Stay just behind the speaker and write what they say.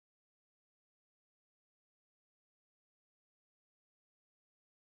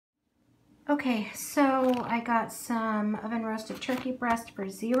Okay, so I got some oven roasted turkey breast for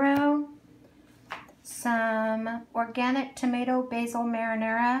 $0. Some organic tomato basil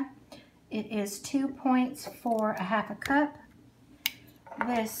marinara. It is 2 points for a half a cup.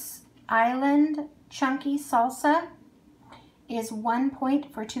 This Island chunky salsa is 1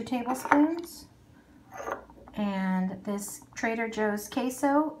 point for 2 tablespoons. And this Trader Joe's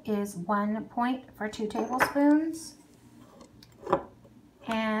queso is 1 point for 2 tablespoons.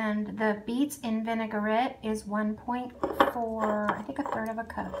 And the beets in vinaigrette is 1 point for, I think, a third of a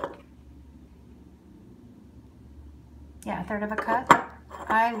cup. Yeah, a third of a cup.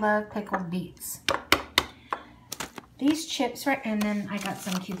 I love pickled beets. These chips, right, and then I got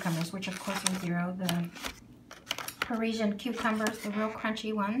some cucumbers, which of course are $0. The Parisian cucumbers, the real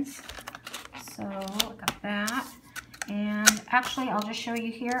crunchy ones. So I got that. And actually, I'll just show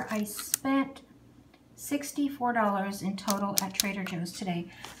you here. I spent $64 in total at Trader Joe's today.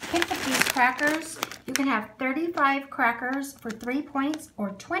 Picked up these crackers. You can have 35 crackers for 3 points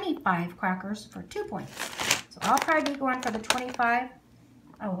or 25 crackers for 2 points. So I'll probably be going for the 25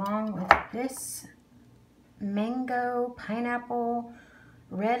 along with this mango, pineapple,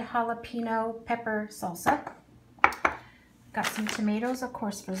 red jalapeno pepper salsa. Got some tomatoes, of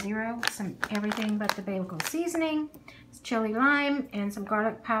course, for $0. Some everything but the bagel seasoning. It's chili lime and some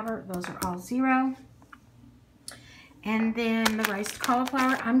garlic powder. Those are all $0. And then the riced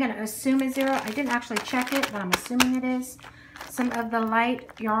cauliflower, I'm going to assume is $0. I didn't actually check it, but I'm assuming it is. Some of the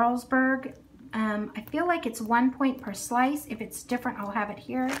light Jarlsberg. I feel like it's 1 point per slice. If it's different, I'll have it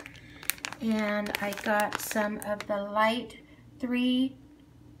here. And I got some of the light 3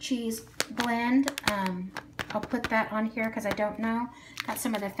 cheese blend. I'll put that on here because I don't know. Got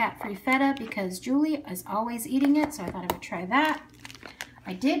some of the fat-free feta because Julie is always eating it, so I thought I would try that.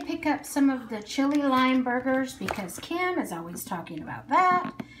 I did pick up some of the chili lime burgers because Kim is always talking about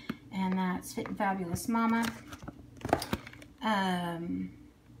that. And that's Fit and Fabulous Mama. I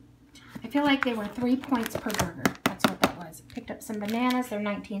feel like they were 3 points per burger. That's what that was. Picked up some bananas. They're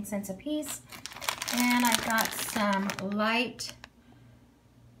 19 cents a piece. And I got some light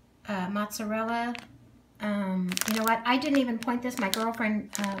mozzarella. You know what? I didn't even point this. My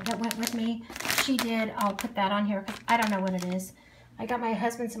girlfriend that went with me, she did. I'll put that on here because I don't know what it is. I got my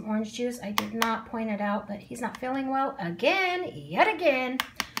husband some orange juice. I did not point it out, but he's not feeling well again, yet again.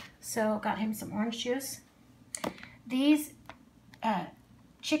 So got him some orange juice. These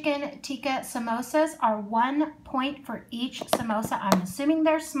chicken tikka samosas are 1 point for each samosa. I'm assuming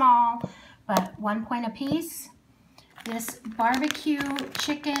they're small, but 1 point a piece. This barbecue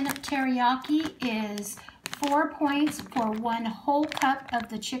chicken teriyaki is 4 points for 1 whole cup of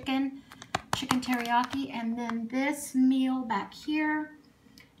the chicken teriyaki. And then this meal back here,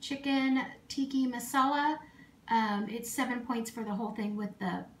 chicken tikka masala, it's 7 points for the whole thing with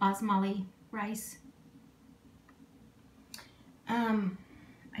the basmati rice.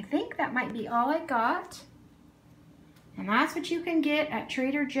 I think that might be all I got. And that's what you can get at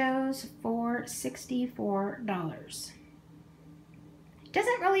Trader Joe's for $64.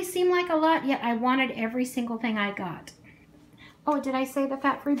 Doesn't really seem like a lot, yet I wanted every single thing I got. Oh, did I say the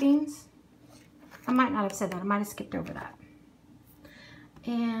fat-free beans? I might not have said that. I might have skipped over that.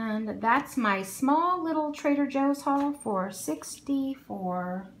 And that's my small little Trader Joe's haul for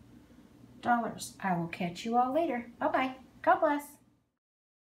 $64. I will catch you all later. Bye-bye. God bless.